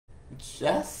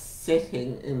just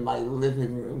sitting in my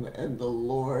living room, and the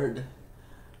Lord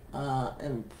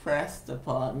impressed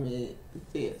upon me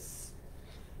this.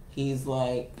 He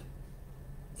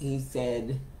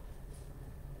said,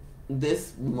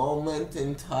 this moment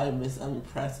in time is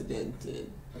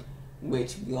unprecedented,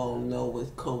 which we all know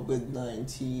with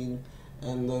COVID-19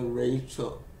 and the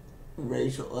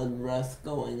racial unrest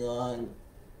going on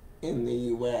in the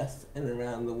U.S. and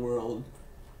around the world.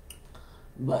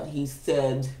 But he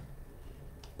said,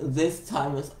 this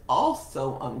time is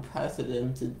also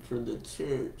unprecedented for the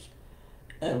church.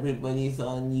 Everybody's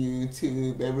on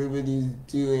YouTube, everybody's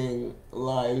doing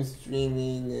live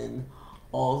streaming, and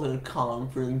all their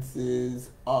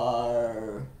conferences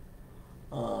are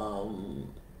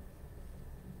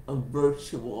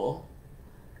virtual,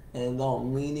 and all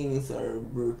meetings are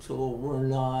virtual. We're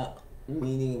not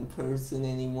meeting in person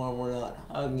anymore. We're not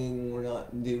hugging. We're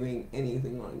not doing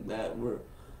anything like that. We're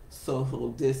social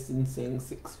distancing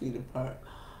 6 feet apart.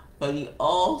 But he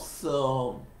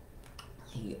also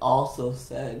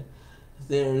said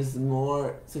there's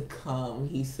more to come.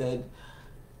 He said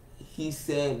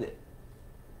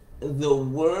the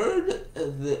word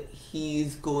that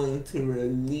he's going to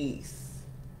release,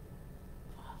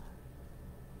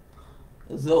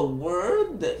 the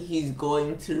word that he's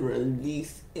going to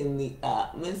release in the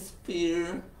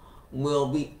atmosphere will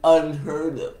be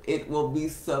unheard of. It will be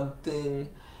something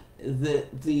that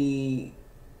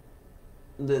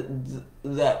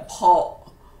that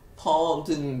Paul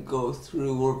didn't go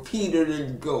through, or Peter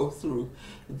didn't go through.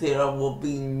 There will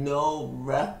be no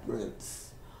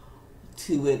reference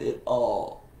to it at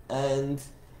all. And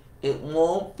it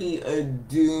won't be a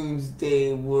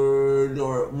doomsday word,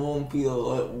 or it won't be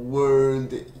a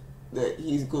word that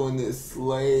he's going to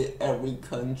slay every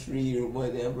country or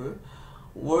whatever.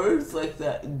 Words like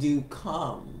that do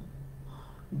come.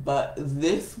 But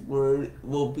this word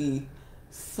will be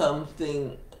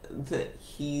something that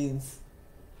he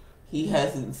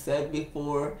hasn't said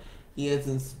before, he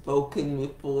hasn't spoken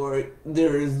before.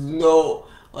 There is no,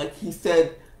 like he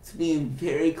said to me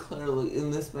very clearly,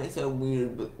 and this might sound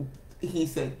weird, but he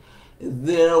said,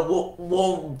 there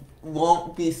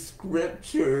won't be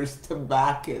scriptures to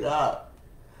back it up.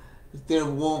 There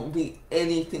won't be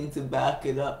anything to back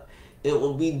it up. It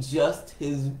will be just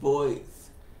his voice.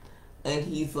 And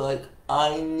he's like,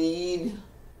 I need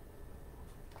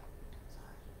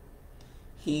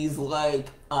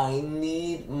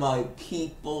my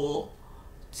people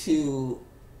to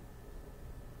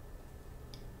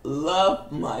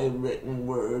love my written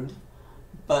word,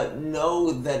 but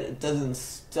know that it doesn't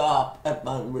stop at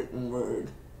my written word,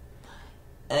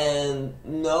 and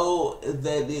know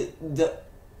that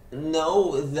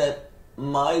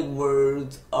my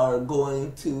words are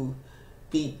going to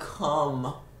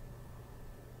become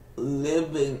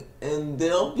living, and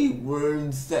there'll be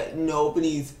words that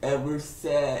nobody's ever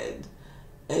said,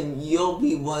 and you'll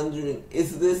be wondering,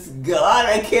 is this God?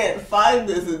 I can't find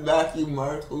this in Matthew,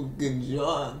 Mark, Luke, and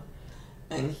John.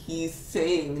 And he's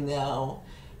saying now,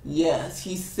 yes,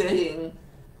 he's saying,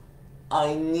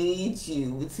 I need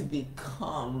you to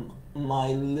become my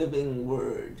living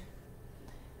word.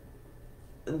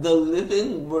 The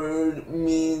living word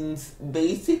means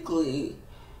basically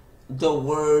the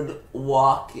word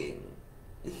walking.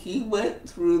 He went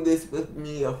through this with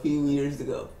me a few years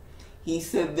ago. He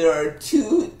said there are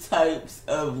two types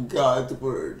of God's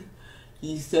word.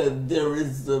 He said there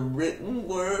is the written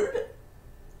word,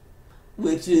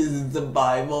 which is the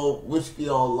Bible, which we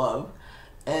all love,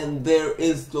 and there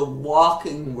is the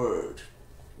walking word,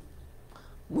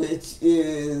 which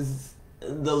is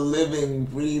the living,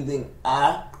 breathing,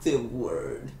 active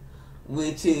word,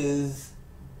 which is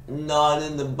not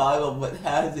in the Bible, but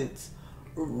has its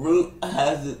roots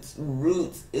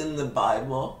in the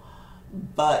Bible,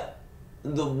 but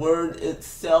the word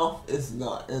itself is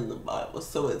not in the Bible.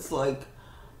 So it's like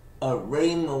a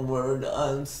rhema word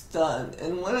unstunned.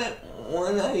 And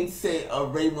when I say a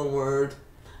rhema word,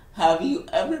 have you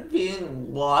ever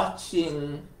been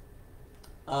watching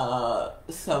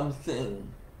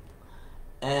something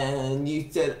and you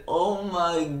said, oh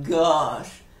my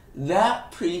gosh,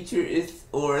 that preacher is,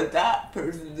 or that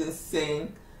person is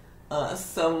saying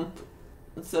something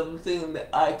that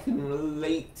I can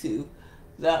relate to.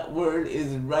 That word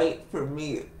is right for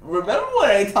me. Remember what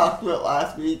I talked about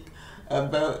last week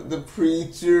about the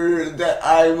preacher, that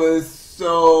I was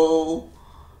so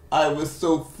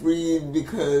freed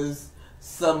because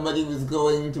somebody was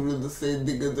going through the same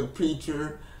thing as the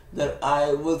preacher that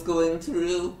I was going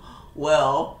through?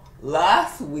 Well,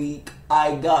 last week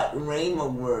I got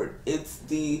Rhema word. It's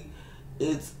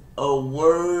a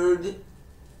word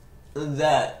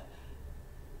that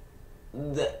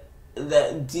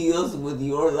that deals with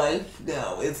your life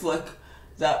now. It's like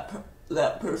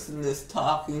that person is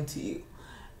talking to you,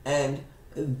 and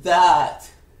that,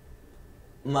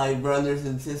 my brothers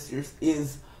and sisters,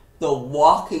 is the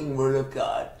walking Word of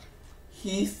God.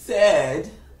 He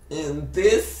said in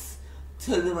this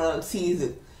turnaround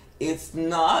season, it's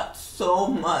not so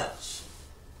much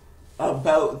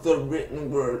about the written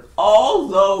word,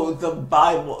 although the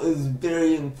Bible is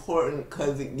very important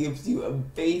because it gives you a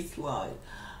baseline,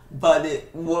 but it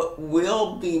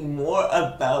will be more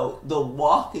about the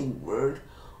walking word,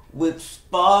 which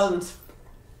spawns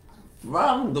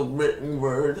from the written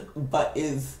word, but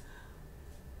is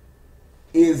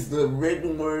the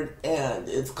written word, and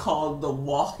it's called the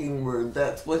walking word.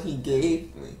 That's what he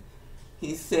gave me.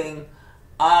 He's saying,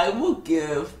 I will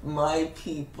give my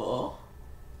people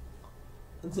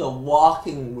the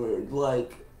walking word,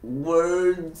 like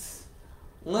words.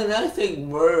 When I say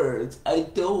words, I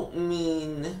don't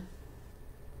mean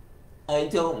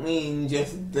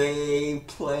just they,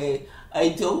 play. I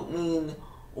don't mean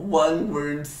one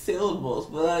word syllables.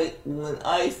 But when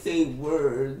I say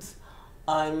words,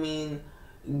 I mean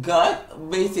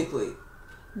God. Basically,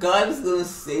 God is going to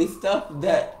say stuff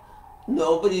that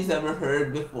nobody's ever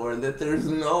heard before, that there's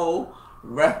no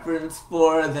reference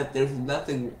for, that there's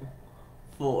nothing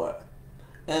for.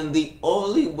 And the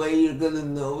only way you're going to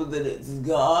know that it's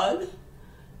God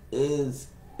is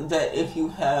that if you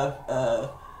have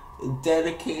a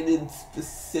dedicated,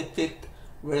 specific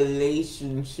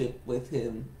relationship with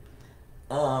Him.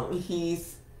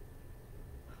 He's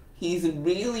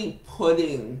really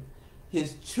putting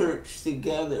His church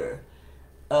together.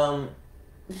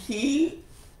 He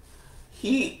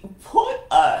put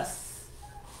us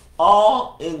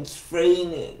all in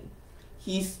training.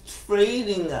 He's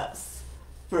training us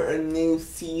for a new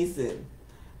season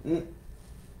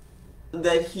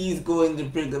that He's going to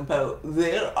bring about.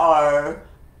 There are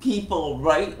people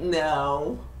right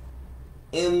now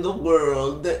in the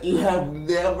world that you have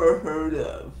never heard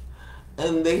of,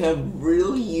 and they have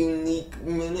really unique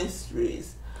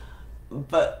ministries.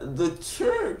 But the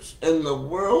church and the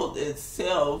world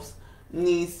itself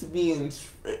needs to be in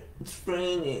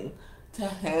training to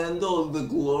handle the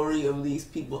glory of these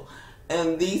people.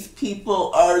 And these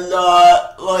people are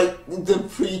not like the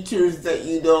preachers that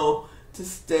you know to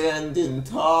stand and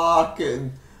talk,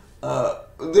 and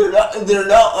they're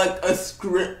not like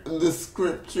the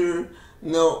scripture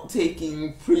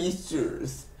note-taking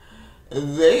preachers.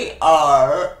 They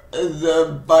are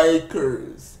the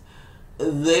bikers.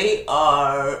 They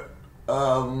are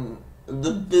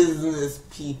the business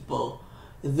people.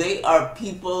 They are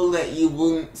people that you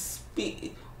wouldn't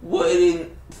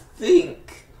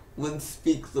think would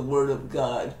speak the word of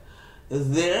God.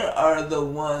 They are the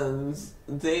ones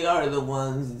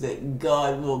that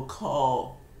God will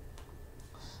call.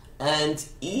 And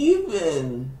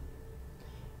even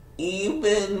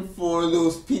for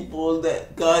those people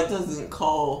that God doesn't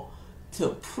call to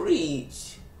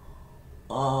preach,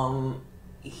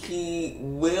 He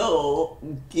will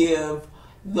give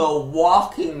the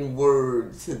walking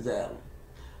word to them.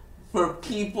 For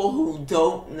people who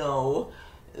don't know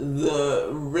the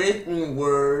written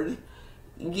word,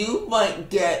 you might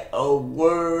get a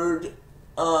word,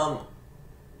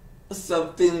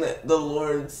 something that the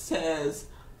Lord says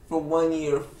for one of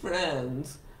your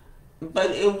friends,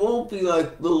 but it won't be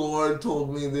like, the Lord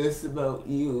told me this about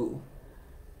you.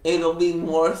 It'll be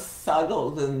more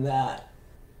subtle than that,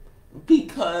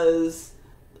 because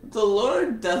the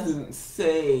Lord doesn't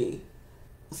say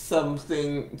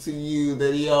something to you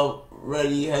that He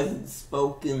already hasn't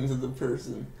spoken to the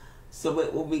person. So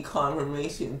it will be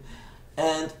confirmation.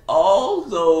 And all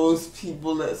those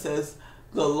people that says,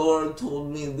 the Lord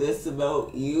told me this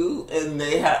about you, and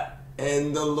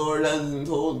the Lord hasn't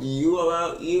told you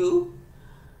about you,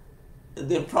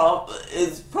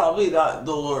 it's probably not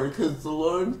the Lord, because the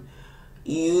Lord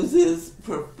uses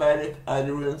prophetic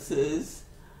utterances.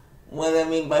 What I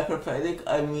mean by prophetic,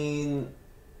 I mean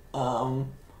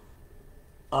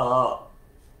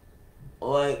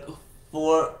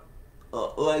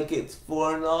like it's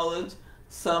foreknowledge.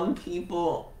 Some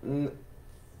people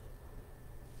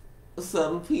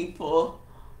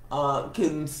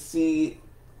can see,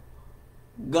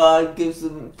 God gives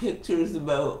them pictures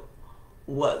about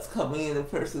what's coming in a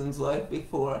person's life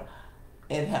before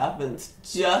it happens,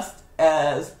 just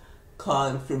as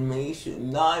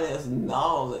confirmation, not as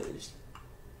knowledge,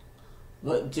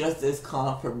 but just as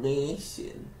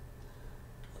confirmation.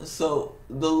 So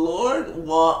the Lord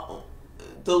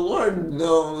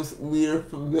knows we're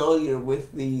familiar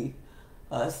with the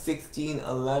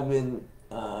 1611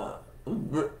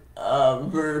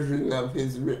 version of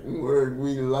his written word.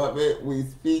 We love it, we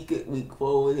speak it, we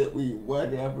quote it, we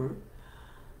whatever.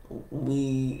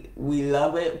 We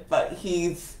love it, but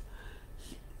he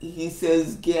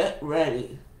says, get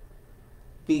ready,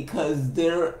 because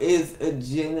there is a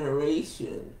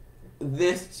generation,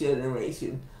 this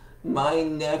generation, my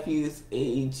nephew's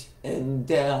age and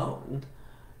down,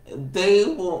 they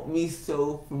won't be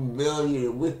so familiar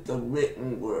with the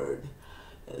written word.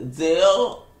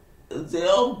 They'll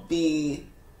be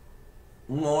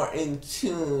more in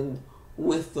tune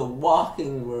with the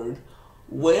walking word,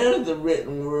 where the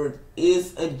written word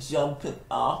is a jumping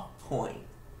off point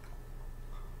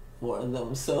for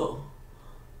them. So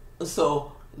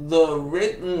the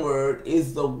written word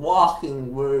is the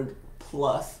walking word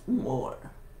plus more.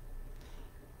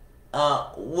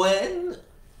 When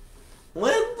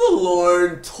the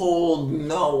Lord told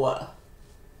Noah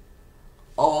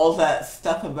all that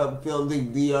stuff about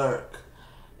building the ark,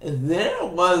 there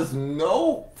was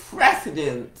no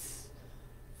precedence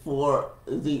for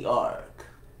the ark.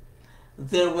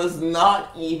 There was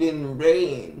not even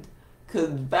rain, because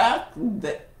back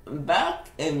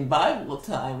in Bible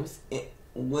times,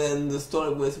 when the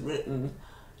story was written,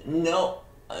 Noah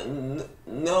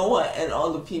and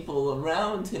all the people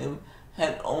around him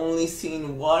had only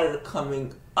seen water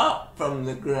coming up from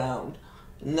the ground,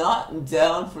 not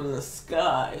down from the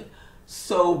sky.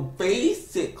 So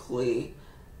basically,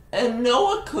 and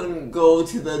Noah couldn't go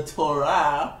to the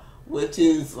Torah, which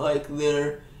is like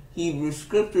their Hebrew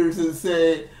scriptures, and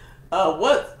say,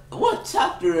 what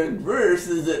chapter and verse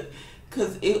is it?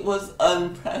 Because it was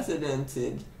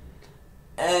unprecedented.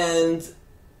 And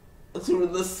through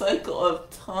the cycle of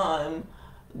time,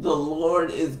 the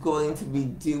Lord is going to be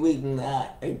doing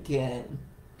that again.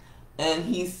 And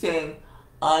he's saying,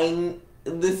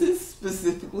 this is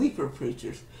specifically for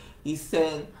preachers. He's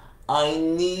saying, I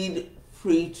need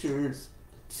preachers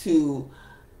to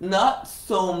not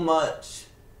so much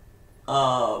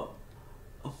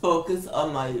focus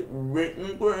on my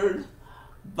written word,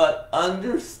 but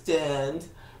understand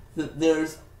that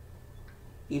there's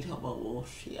it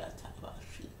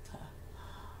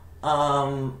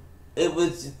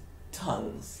was just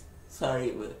tongues.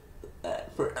 Sorry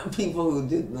for people who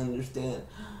didn't understand.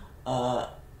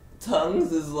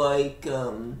 Tongues is like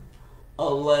a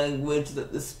language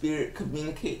that the Spirit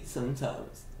communicates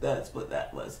sometimes. That's what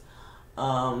that was.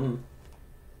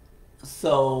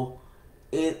 So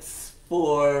it's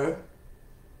for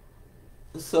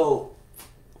so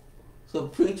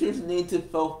preachers need to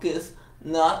focus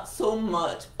not so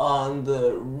much on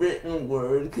the written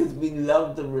word, because we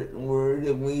love the written word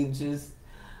and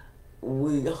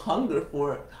we hunger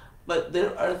for it, but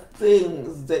there are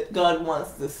things that God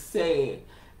wants to say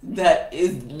that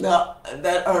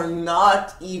are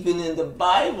not even in the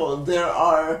Bible. There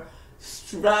are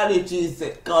strategies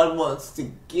that God wants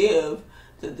to give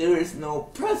that there is no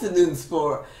precedence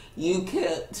for. You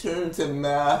can't turn to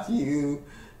Matthew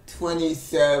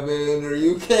 27, or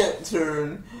you can't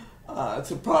turn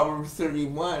to Proverbs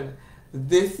 31.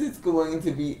 This is going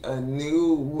to be a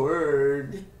new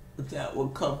word that will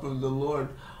come from the Lord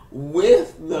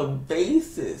with the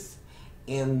basis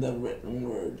in the written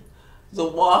word. The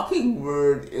walking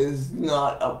word is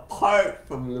not apart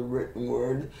from the written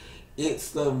word.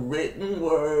 It's the written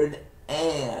word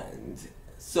and.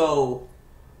 So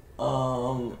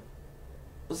all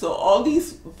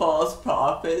these false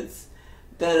prophets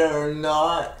that are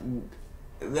not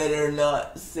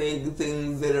saying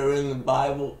things that are in the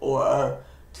Bible, or are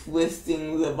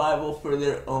twisting the Bible for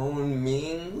their own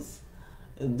means,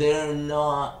 they're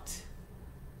not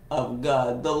of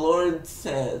God. The Lord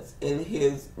says in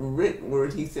his written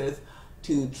word, he says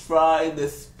to try the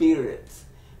spirits,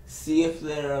 see if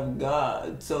they're of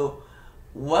God. So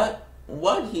what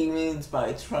he means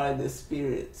by try the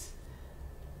spirits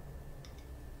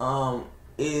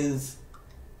is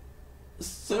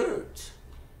search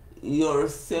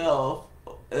yourself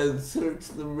and search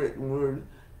the written word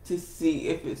to see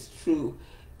if it's true.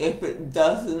 If it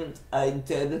doesn't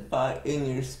identify in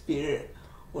your spirit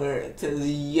where it says,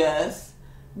 yes,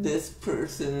 this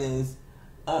person is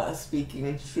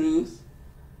speaking truth,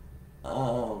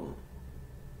 then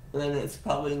it's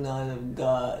probably not of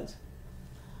God.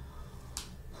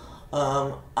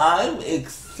 I'm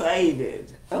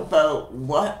excited about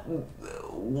what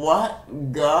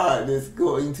God is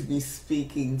going to be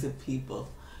speaking to people.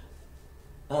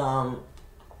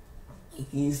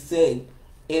 He's saying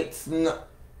it's not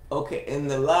okay,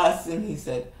 and the last thing he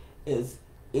said is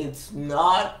it's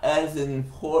not as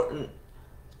important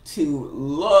to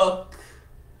look,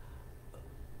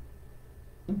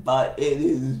 but it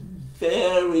is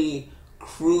very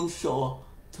crucial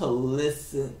to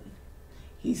listen.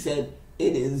 He said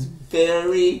it is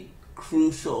very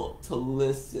crucial to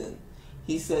listen.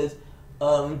 He says,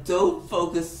 don't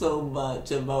focus so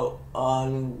much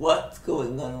on what's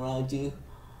going on around you.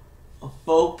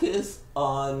 Focus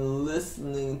on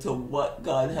listening to what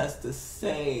God has to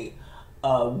say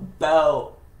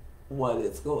about what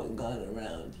is going on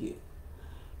around you.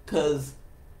 Because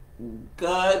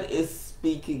God is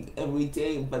speaking every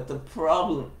day, but the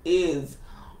problem is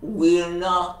we're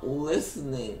not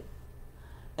listening.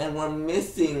 And we're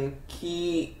missing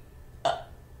key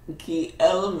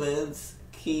elements,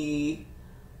 key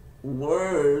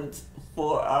words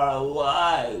for our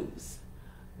lives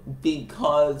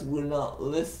because we're not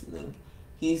listening.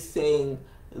 He's saying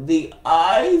the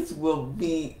eyes will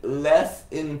be less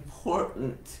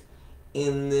important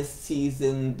in this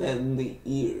season than the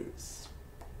ears.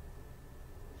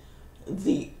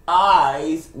 The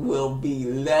eyes will be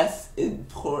less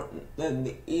important than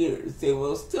the ears. They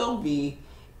will still be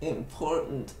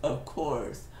important, of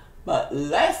course, but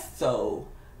less so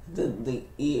than the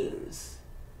ears.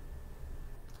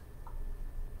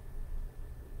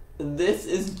 This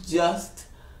is just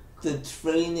the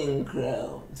training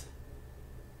ground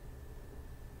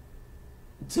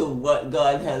to what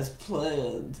God has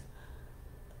planned.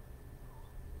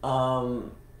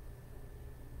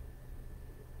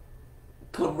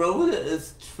 Corona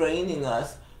is training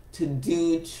us to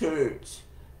do church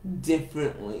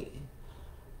differently.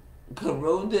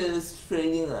 Corona is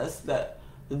training us that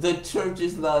the church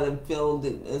is not a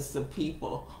building, it's the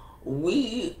people.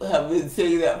 We have been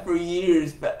saying that for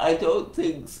years, but I don't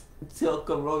think till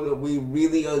Corona we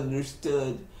really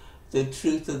understood the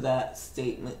truth of that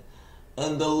statement.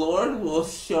 And the Lord will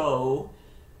show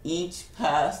each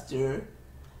pastor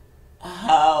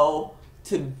how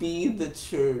to be the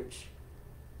church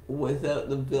without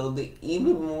the building,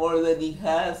 even more than he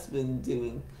has been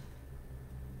doing.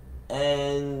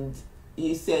 And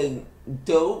he's saying,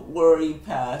 don't worry,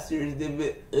 pastors,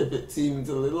 if it seems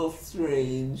a little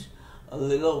strange, a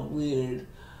little weird,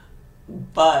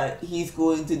 but he's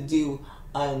going to do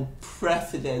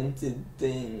unprecedented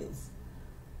things.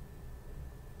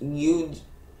 You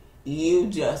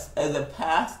just, as a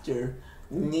pastor,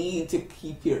 need to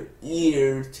keep your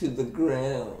ear to the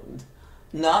ground.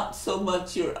 Not so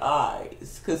much your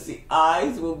eyes, because the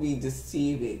eyes will be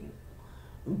deceiving,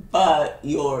 but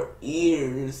your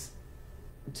ears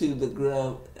to the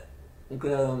ground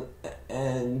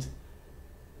and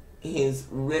his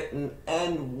written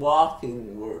and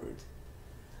walking word.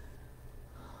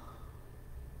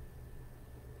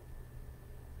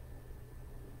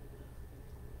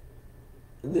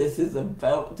 This is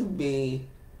about to be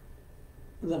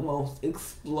the most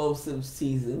explosive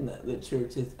season that the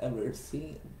church has ever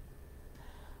seen.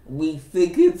 We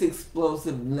think it's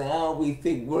explosive now. We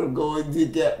think we're going to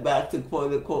get back to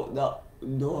quote-unquote not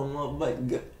normal,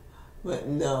 but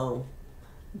no.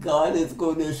 God is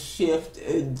going to shift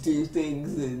and do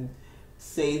things and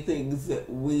say things that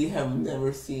we have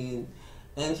never seen.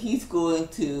 And he's going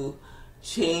to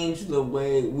change the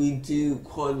way we do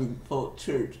quote-unquote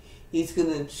church. He's going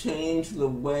to change the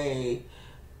way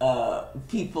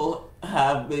people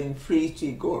have been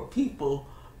preaching or people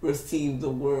receive the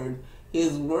word.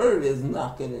 His word is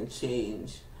not going to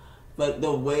change, but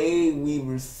the way we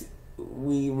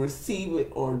receive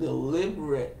it or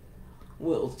deliver it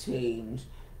will change.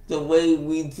 The way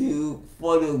we do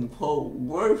quote unquote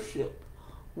worship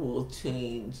will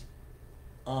change.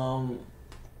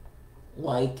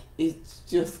 It's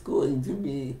just going to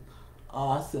be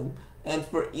awesome. And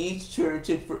for each church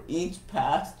and for each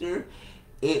pastor,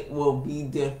 it will be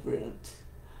different.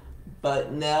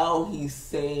 But now he's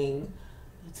saying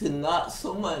to not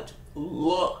so much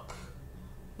look,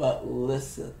 but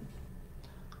listen.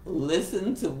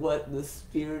 Listen to what the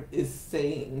Spirit is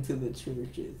saying to the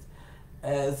churches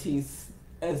as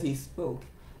he spoke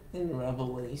in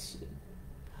Revelation.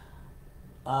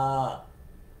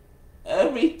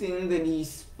 Everything that he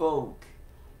spoke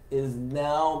is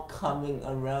now coming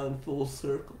around full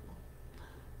circle.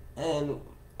 And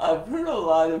I've heard a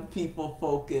lot of people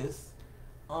focus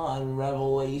on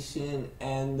Revelation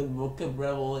and the book of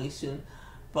Revelation,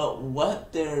 but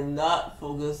what they're not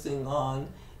focusing on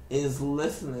is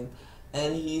listening.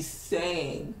 And he's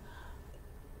saying,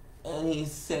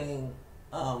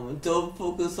 don't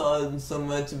focus on so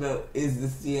much about, is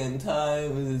this the end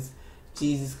time, is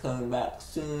Jesus coming back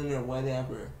soon, or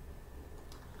whatever.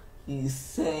 He's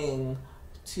saying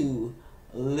to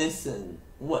listen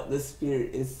what the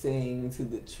Spirit is saying to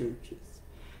the churches.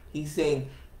 He's saying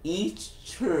each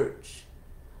church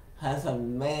has a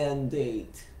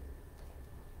mandate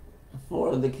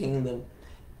for the kingdom.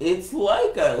 It's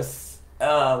like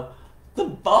the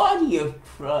body of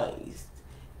Christ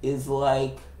is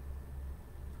like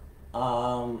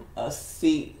a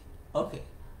seat. Okay,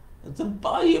 the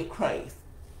body of Christ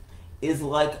is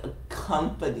like a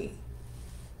company.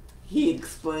 God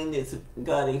explained it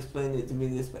to me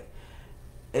this way.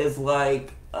 It's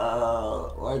like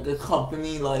a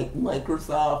company like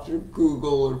Microsoft or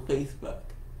Google or Facebook.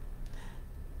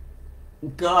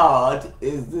 God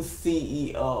is the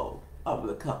CEO of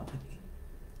the company.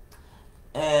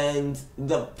 And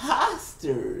the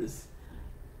pastors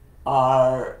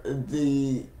are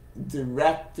the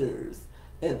directors.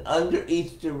 And under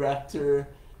each director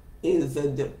is a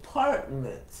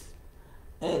department.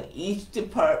 And each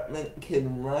department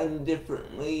can run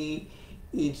differently.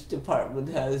 Each department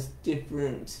has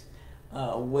different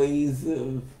ways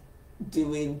of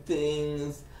doing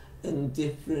things and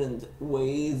different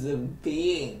ways of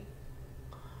being.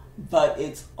 But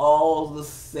it's all the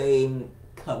same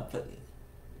company.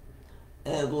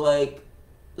 And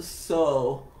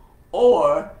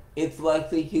or it's like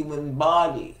the human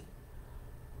body.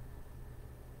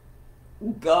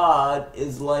 God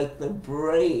is like the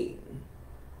brain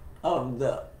of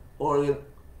the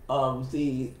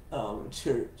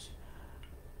church,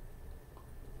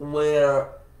 where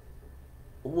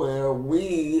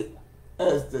we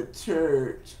as the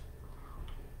church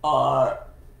are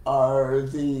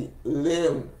the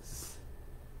limbs,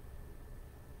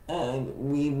 and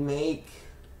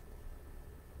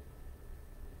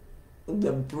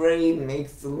the brain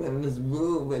makes the limbs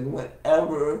move, and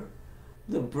whatever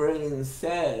the brain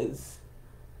says,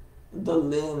 the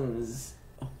limbs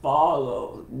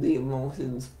follow, the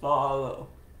emotions follow.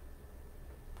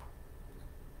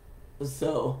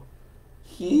 So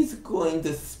he's going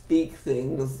to speak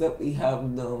things that we have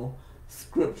no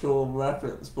scriptural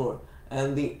reference for.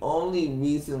 And the only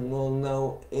reason we'll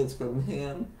know it's from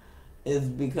him is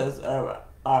because of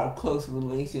our close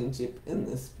relationship in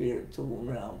the spiritual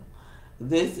realm.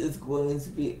 This is going to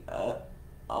be an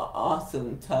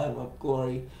awesome time of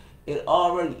glory. It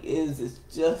already is. It's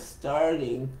just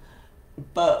starting.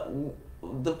 But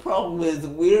the problem is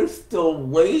we're still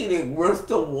waiting. We're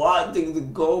still wanting to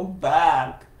go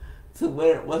back to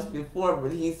where it was before.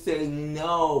 But he's saying,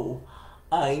 no,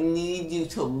 I need you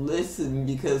to listen,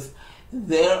 because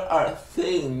there are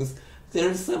things,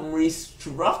 there's some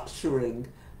restructuring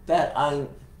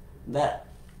that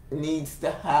needs to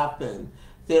happen.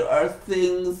 There are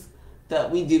things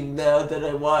that we do now that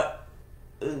I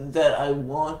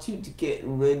want you to get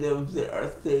rid of. There are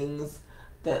things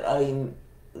that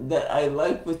I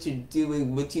like what you're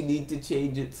doing, but you need to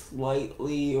change it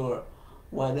slightly or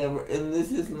whatever. And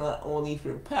this is not only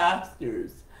for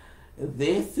pastors.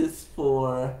 This is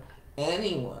for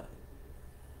anyone.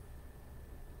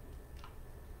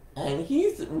 And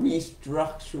he's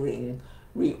restructuring,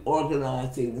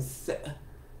 reorganizing,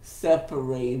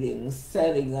 separating,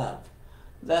 setting up.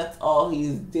 That's all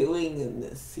he's doing in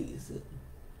this season.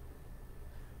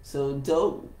 So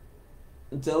don't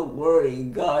worry,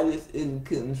 God is in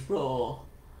control.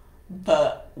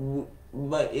 But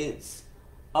it's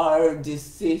our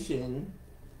decision.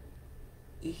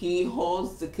 He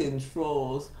holds the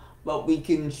controls, but we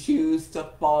can choose to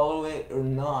follow it or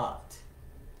not.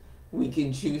 We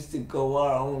can choose to go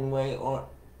our own way or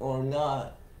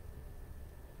not.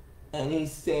 And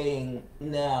he's saying,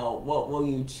 now, what will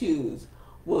you choose?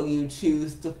 Will you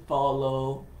choose to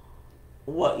follow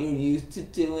what you're used to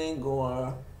doing,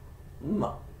 or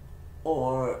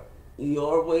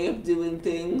your way of doing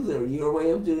things, or your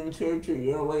way of doing church, or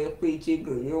your way of preaching,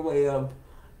 or your way of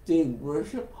doing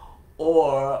worship?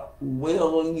 Or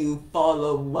will you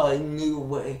follow my new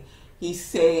way? He's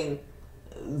saying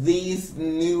these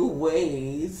new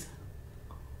ways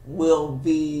will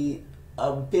be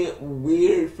a bit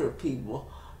weird for people,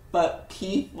 but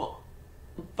people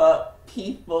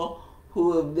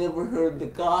who have never heard the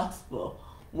gospel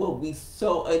will be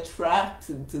so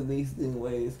attracted to these new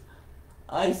ways.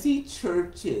 I see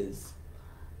churches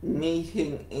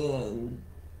meeting in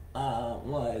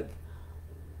like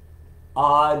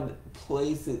odd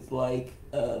places, like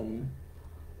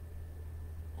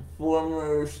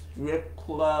former strip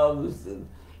clubs, and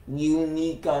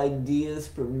unique ideas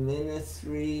for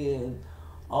ministry and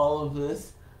all of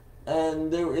this.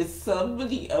 And there is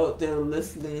somebody out there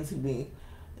listening to me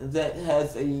that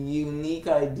has a unique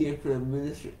idea for a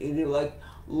ministry. And you're like,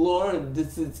 Lord,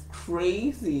 this is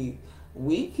crazy.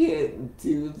 We can't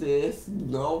do this.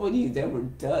 Nobody's ever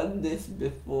done this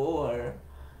before.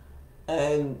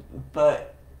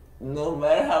 But no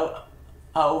matter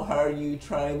how hard you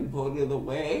try and put it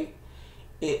away,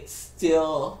 it's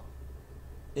still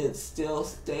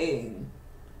staying.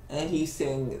 And he's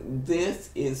saying, this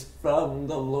is from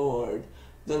the Lord.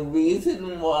 The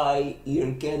reason why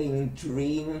you're getting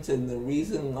dreams and the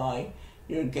reason why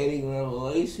you're getting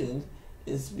revelations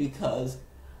is because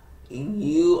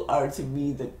you are to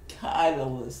be the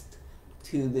catalyst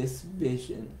to this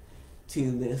vision,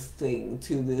 to this thing,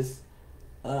 to this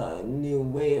new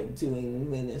way of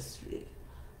doing ministry.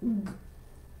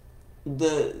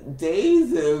 The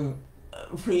days of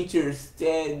preachers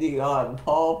standing on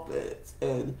pulpits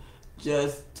and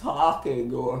just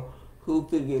talking or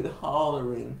hooping and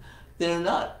hollering, they're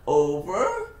not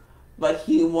over, but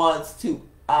he wants to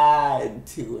add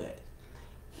to it.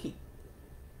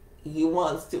 He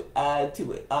wants to add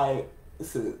to it. I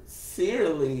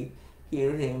sincerely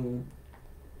hear him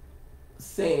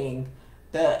saying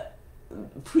that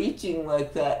preaching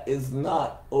like that is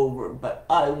not over, but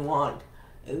I want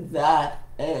that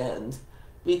end.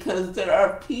 Because there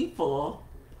are people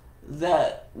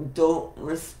that don't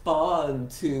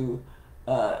respond to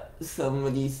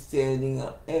somebody standing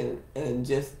up and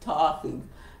just talking.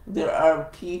 There are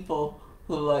people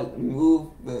who like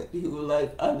movement, who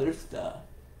like other stuff,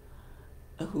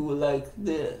 who like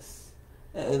this,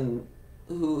 and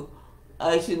who,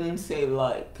 I shouldn't say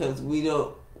like, because we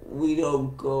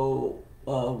don't go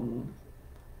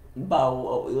by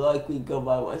what we like, we go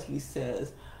by what he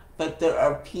says. But there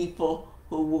are people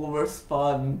who will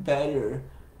respond better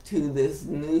to this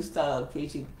new style of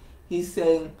preaching. He's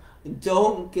saying,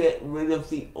 don't get rid of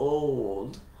the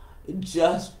old,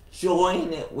 just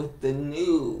join it with the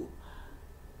new.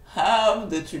 Have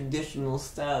the traditional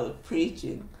style of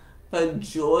preaching, but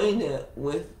join it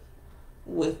with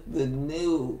the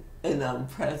new and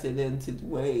unprecedented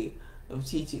way of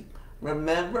teaching.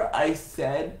 Remember, I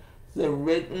said the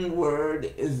written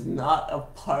word is not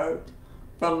apart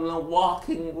from the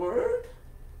walking word.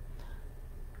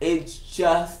 It's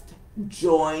just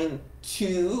joined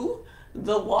to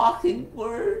the walking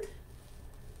word.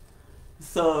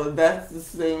 So that's the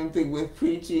same thing with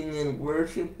preaching and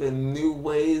worship and new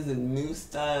ways and new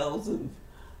styles of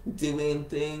doing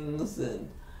things, and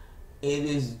it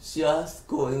is just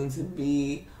going to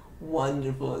be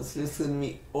wonderful. It's just going to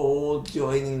be old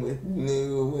joining with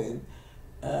new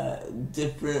and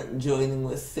different joining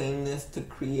with sameness to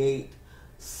create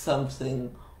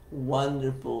something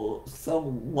wonderful,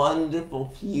 some wonderful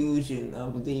fusion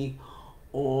of the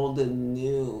old and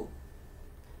new.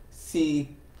 See,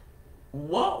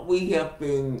 what we have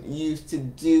been used to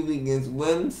doing is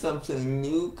when something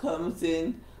new comes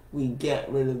in, we get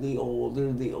rid of the old,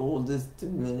 or the old is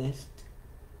diminished,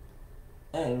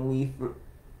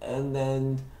 and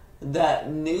then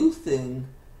that new thing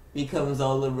becomes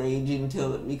all the rage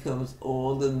until it becomes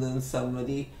old, and then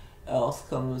somebody else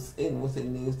comes in with a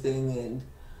new thing, and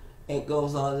it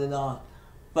goes on and on.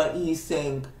 But he's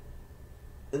saying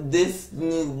this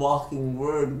new walking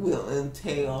word will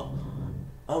entail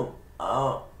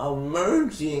a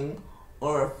merging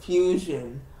or a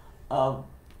fusion of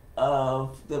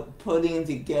the putting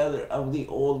together of the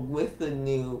old with the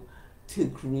new to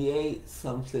create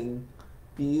something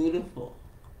beautiful.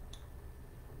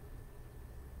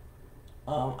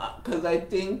 Because I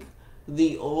think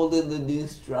the old and the new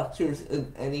structures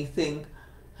in anything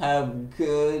have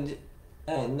good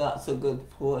and not so good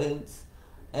points,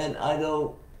 and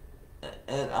I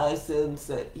sense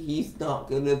that he's not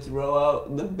going to throw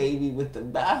out the baby with the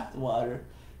bathwater.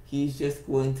 He's just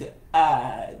going to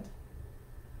add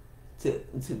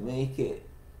to make it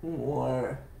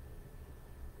more,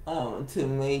 to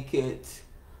make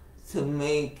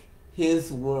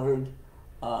his word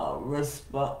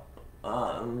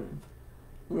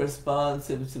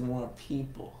responsive to more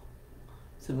people,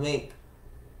 to make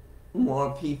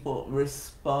more people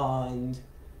respond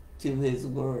to his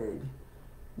word.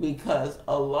 Because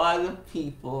a lot of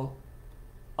people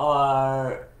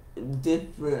are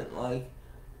different, like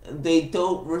they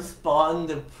don't respond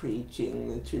to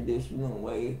preaching the traditional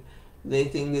way. They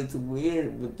think it's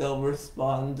weird, but they'll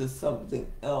respond to something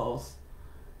else.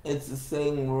 It's the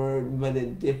same word, but a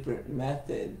different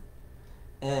method.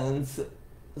 And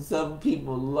some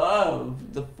people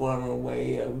love the former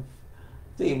way of,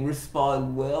 they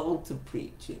respond well to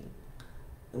preaching,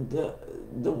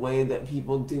 the way that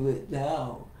people do it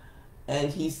now.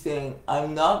 And he's saying,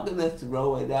 I'm not going to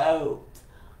throw it out.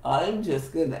 I'm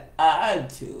just going to add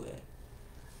to it.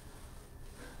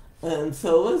 And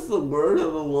so is the word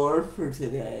of the Lord for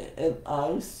today. And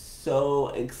I'm so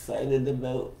excited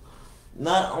about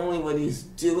not only what he's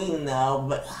doing now,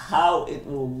 but how it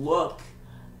will look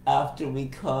after we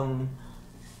come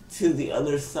to the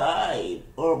other side,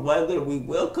 or whether we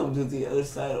will come to the other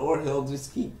side, or he'll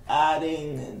just keep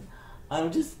adding. And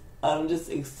I'm just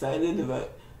excited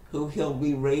about who he'll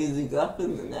be raising up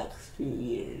in the next few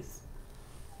years.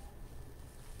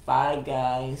 Bye,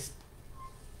 guys.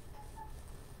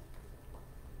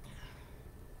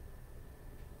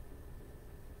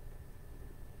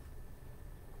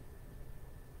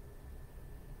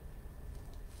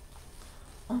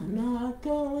 I'm not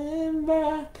going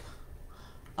back.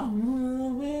 I'm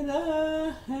moving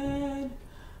ahead.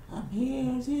 I'm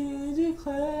here to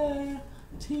declare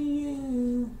to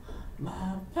you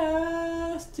my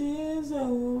past is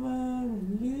over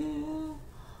and you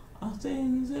all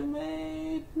things are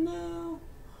made new.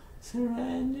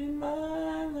 Surrendering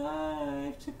my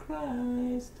life to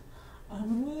Christ.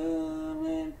 I'm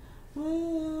moving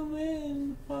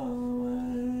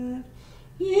forward.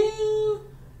 You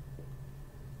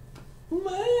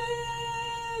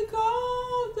make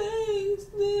all things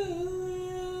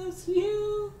new. It's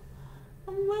you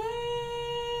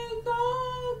make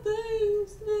all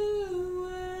things new,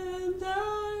 and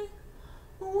I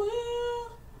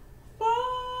will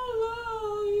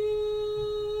follow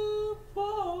you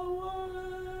forward.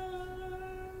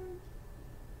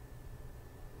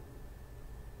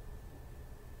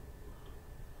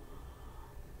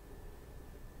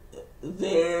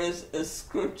 There's a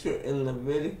scripture in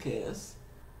Leviticus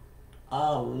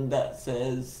that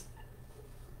says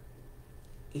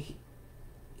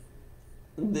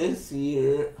this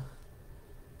year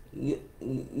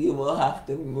you will have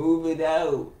to move it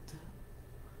out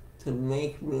to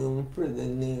make room for the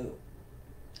new.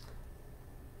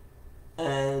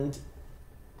 And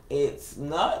it's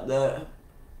not that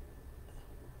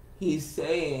he's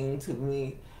saying to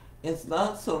me, it's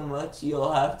not so much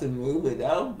you'll have to move it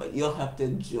out, but you'll have to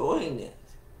join it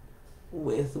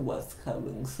with what's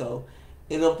coming. So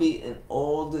it'll be an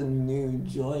old and new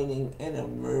joining and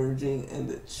emerging, and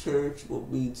the church will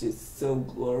be just so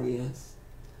glorious.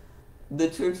 The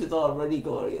church is already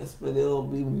glorious, but it'll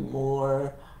be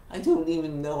more. I don't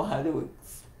even know how to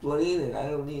explain it.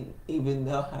 I don't even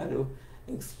know how to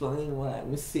explain what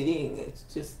I'm seeing. It's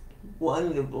just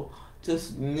wonderful.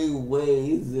 Just new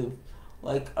ways of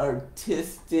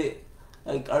artistic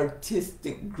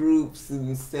groups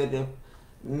instead of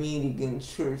meeting in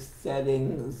church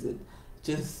settings, and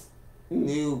just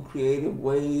new creative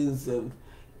ways of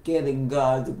getting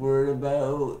God's word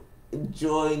about,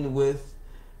 joined with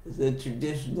the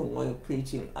traditional way of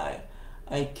preaching. I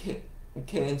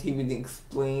can't even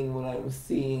explain what I'm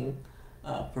seeing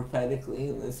prophetically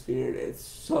in the Spirit. It's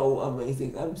so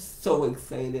amazing. I'm so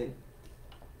excited.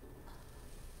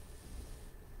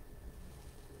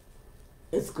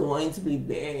 It's going to be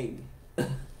big.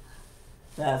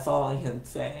 That's all I can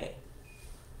say.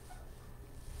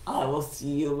 I will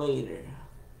see you later.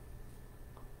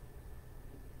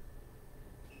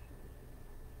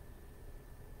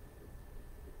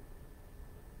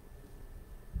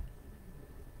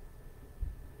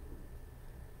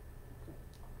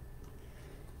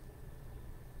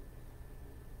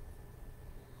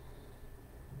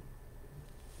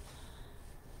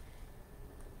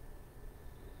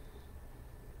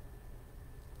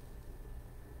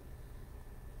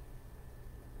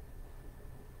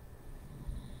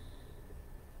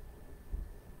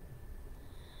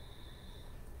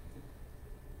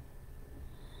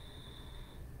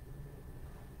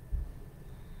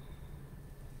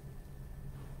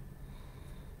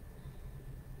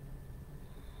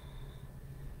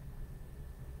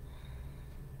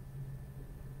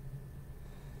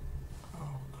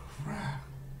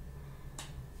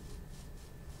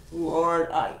 Lord,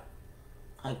 I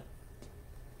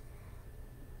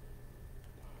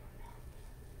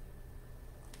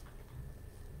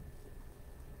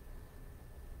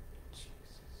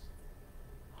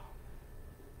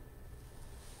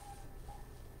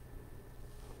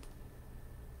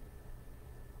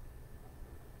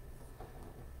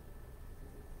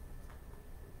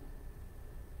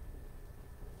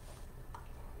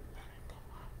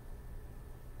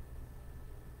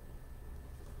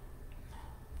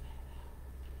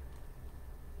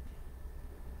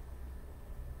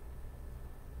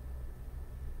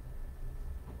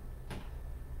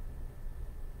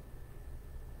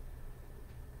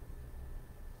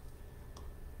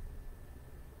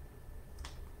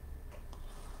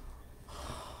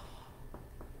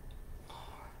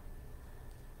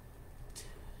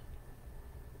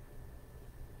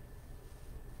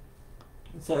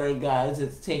sorry guys,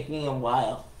 it's taking a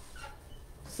while.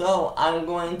 So I'm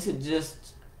going to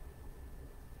just,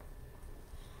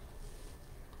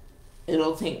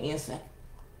 it'll take me a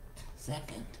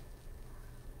second.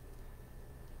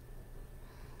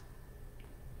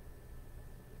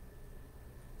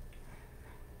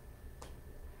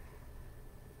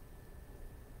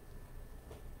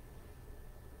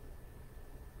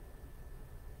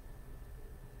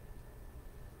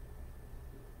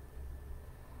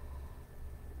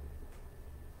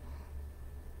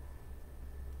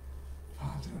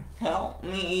 Help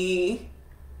me.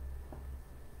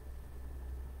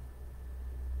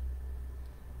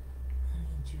 I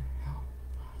need your help,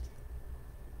 Father.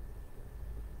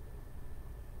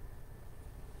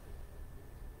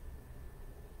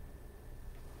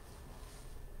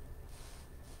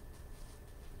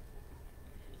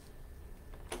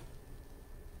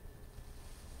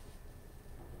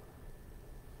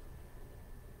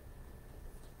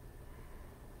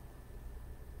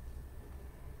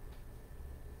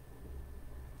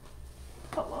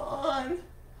 Come on.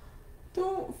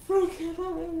 Don't forget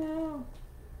on me now.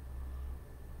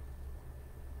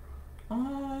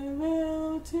 I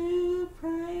will to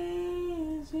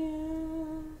praise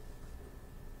you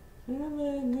through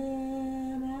the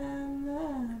good and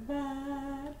the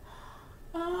bad.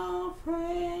 I'll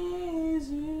praise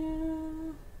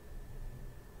you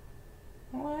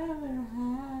whether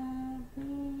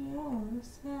happy or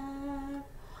sad.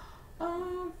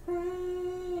 I'll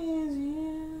praise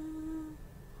you.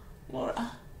 Lord,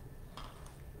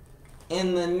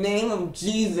 in the name of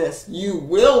Jesus, you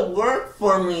will work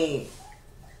for me.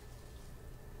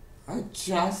 I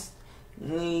just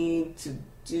need to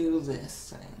do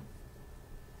this thing.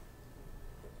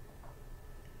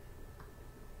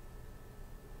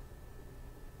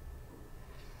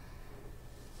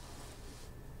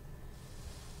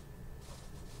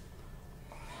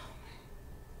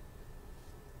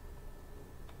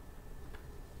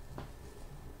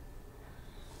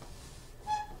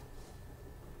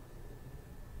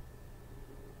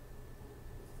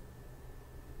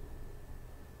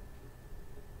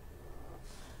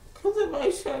 Because if I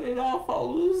shut it off,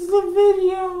 I'll lose the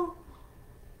video.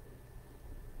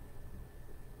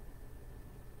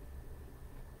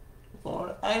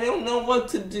 Lord, I don't know what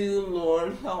to do.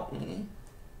 Lord, help me.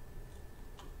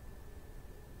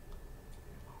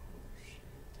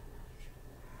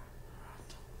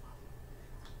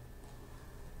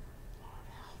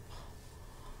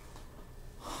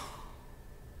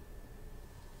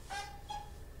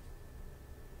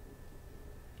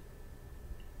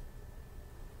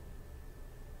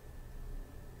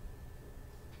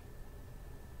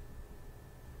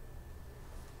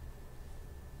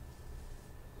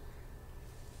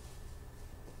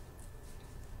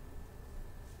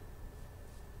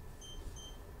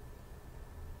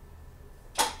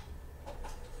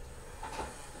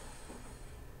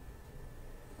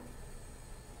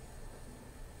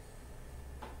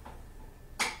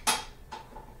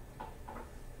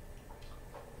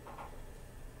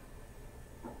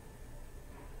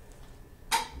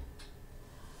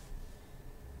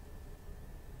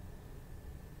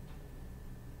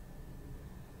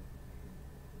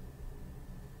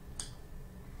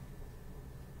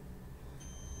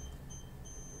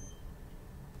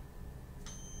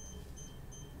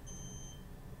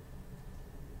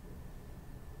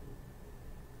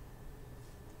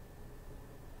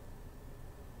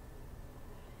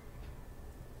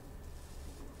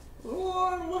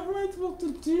 Lord, what am I supposed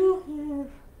to do here?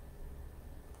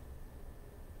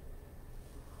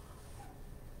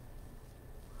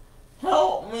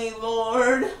 Help me,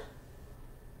 Lord.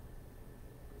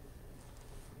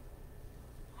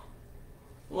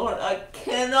 Lord, I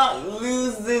cannot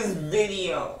lose this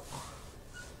video.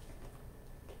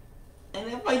 And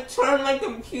if I turn my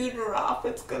computer off,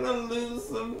 it's gonna lose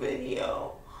the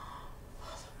video.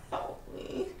 Father, help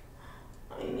me.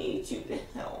 I need you to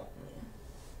help me.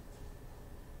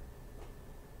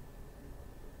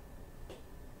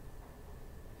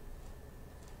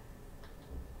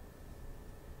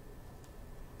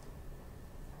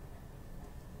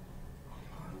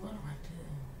 Lord, what do I do?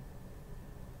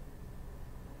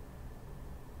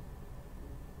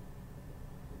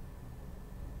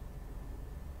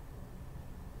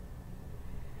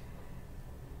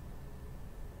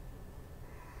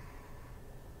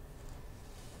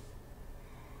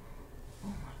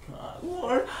 God,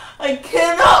 Lord, I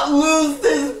cannot lose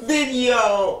this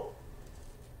video.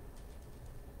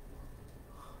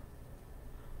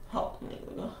 Help me,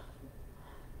 God.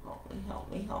 Help me,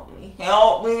 help me, help me,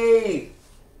 help me.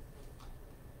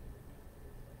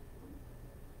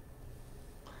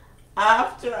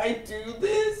 After I do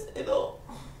this, it'll...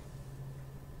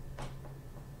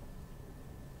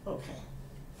 Okay.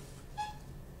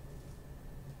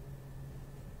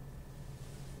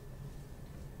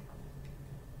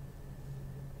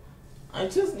 I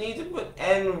just need to put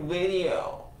end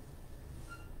video.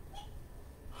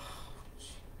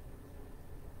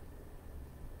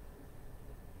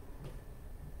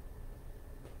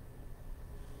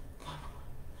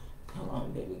 Come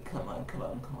on, baby. Come on, come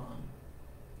on, come on.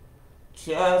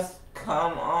 Just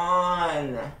come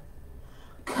on.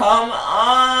 Come Come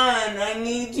on! I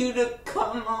need you to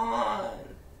come on!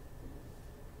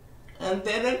 And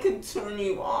then I can turn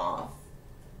you off.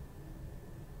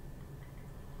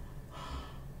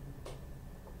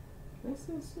 This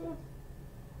is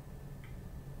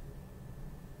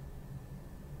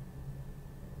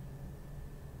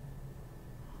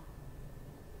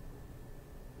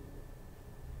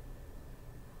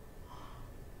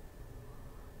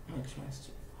I trust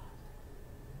you.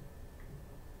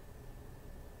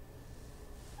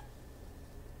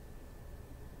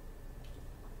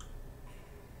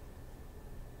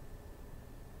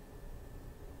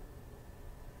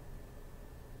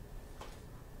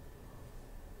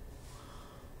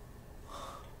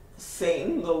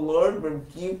 Satan, the Lord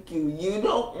rebuke you. You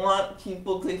don't want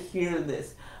people to hear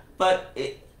this, but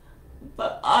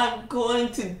I'm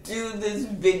going to do this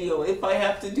video. If I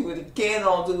have to do it again,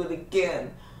 I'll do it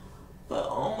again. But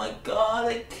oh my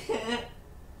God, I can't.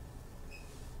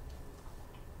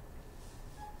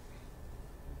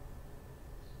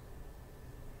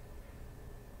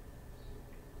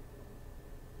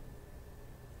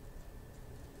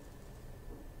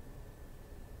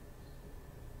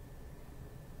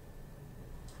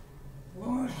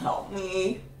 Lord, help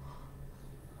me.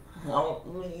 Help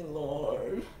me,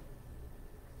 Lord.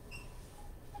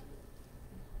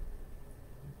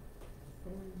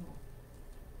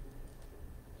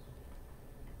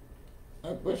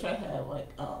 I wish I had like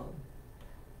a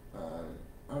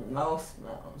mouse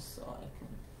so I can.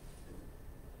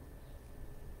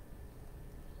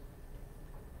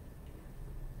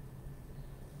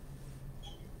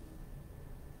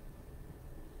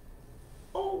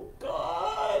 Oh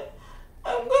God,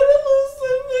 I'm gonna lose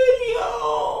the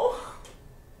video.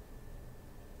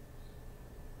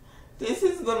 This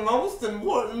is the most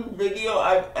important video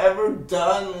I've ever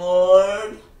done,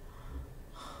 Lord.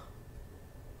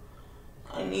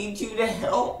 I need you to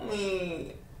help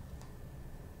me.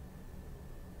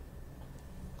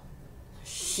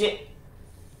 Shift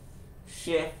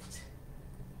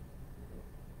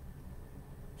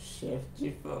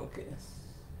your focus.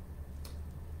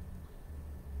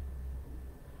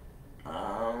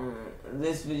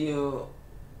 This video,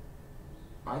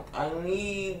 I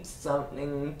need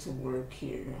something to work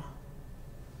here.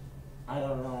 I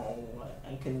don't know what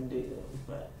I can do,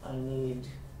 but I need.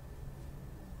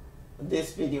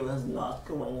 This video is not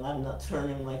going. I'm not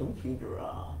turning my computer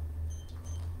off.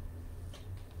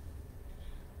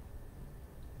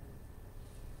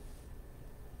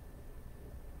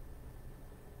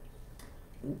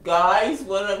 Guys,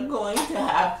 what I'm going to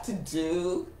have to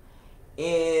do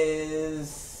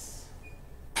is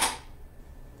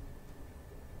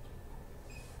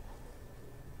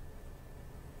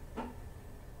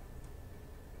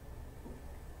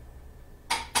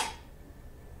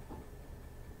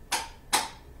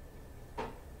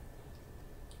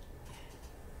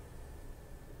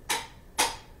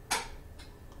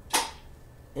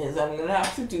I'm gonna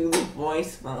have to do the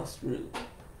voice mouse route.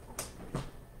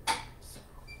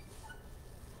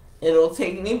 It'll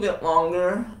take me a bit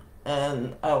longer,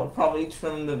 and I will probably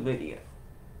trim the video.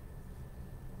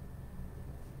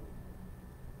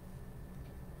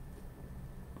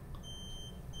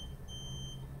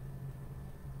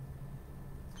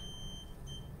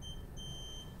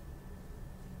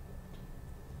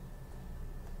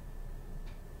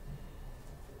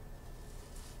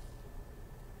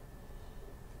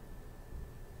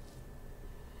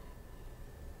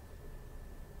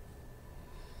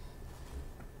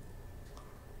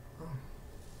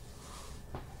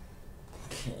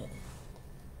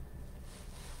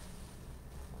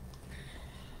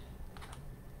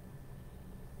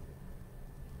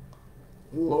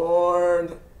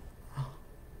 Lord,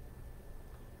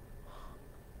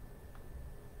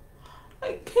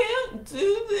 I can't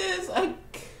do this.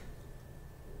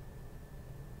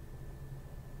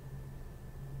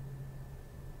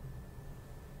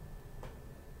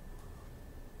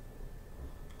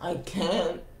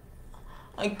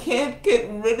 I can't get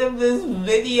rid of this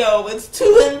video. It's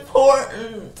too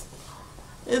important.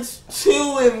 It's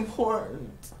too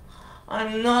important.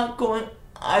 I'm not going.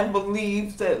 I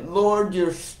believe that, Lord,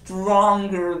 you're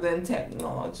stronger than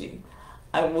technology.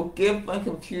 I will give my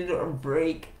computer a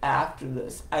break after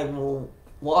this. I will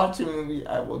watch a movie.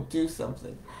 I will do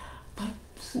something. But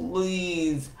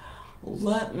please,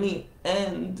 let me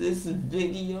end this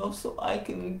video so I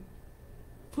can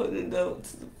put it out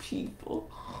to the people.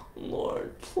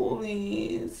 Lord,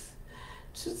 please.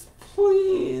 Just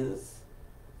please.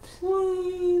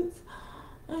 Please.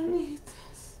 I need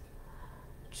this.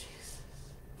 Jesus.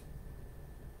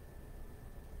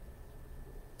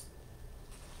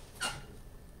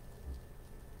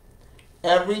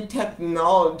 every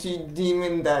technology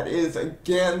demon that is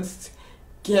against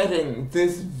getting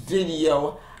this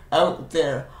video out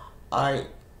there. I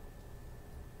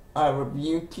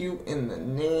rebuke you in the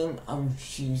name of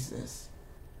Jesus.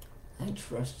 I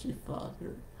trust you,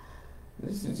 Father.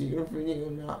 This is your video,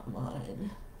 not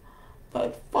mine.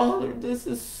 But Father, this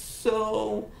is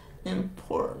so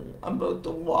important about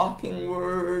the walking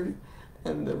word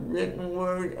and the written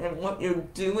word and what you're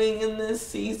doing in this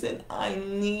season. I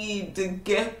need to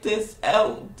get this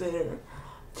out there.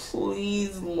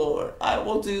 Please, Lord, I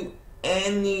will do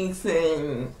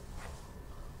anything.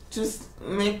 Just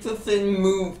make the thing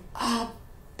move up,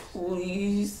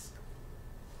 please.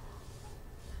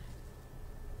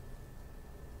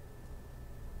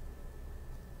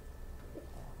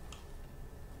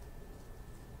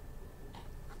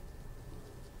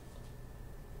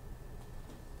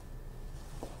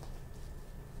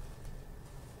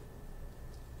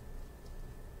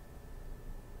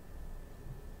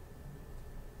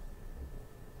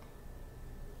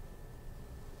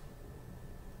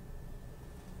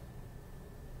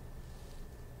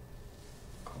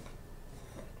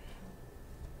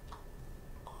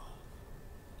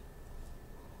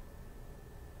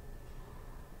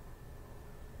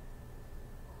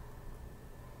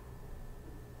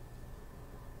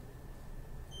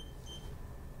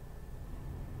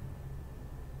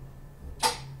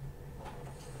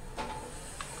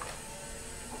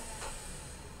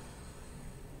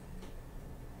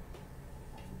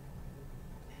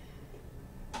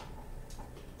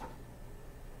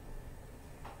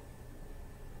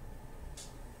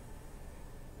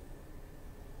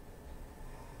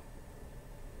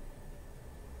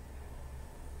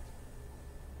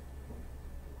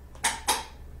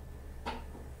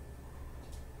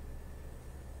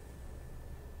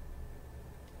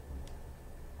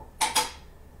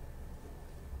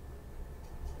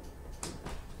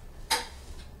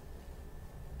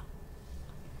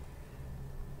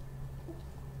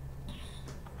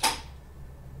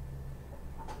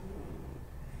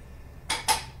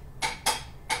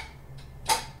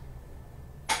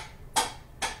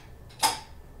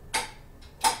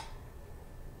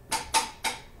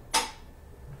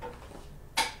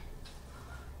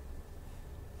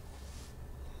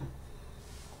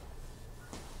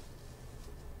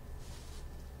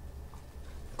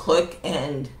 Click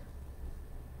end.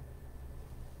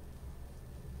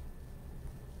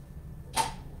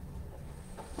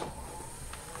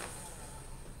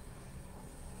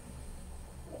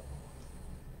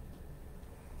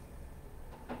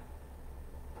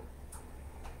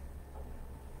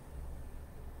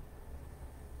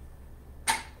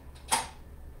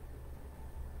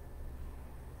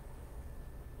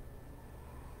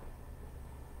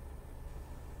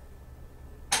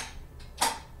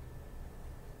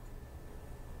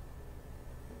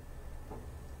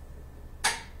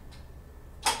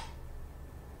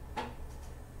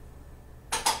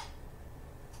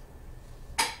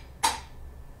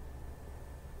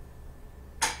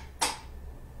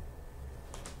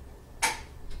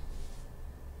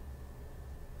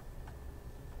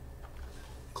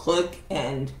 Click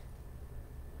end.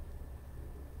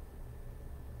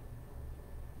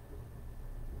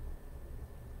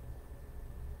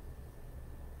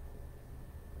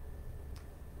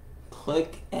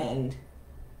 Click end.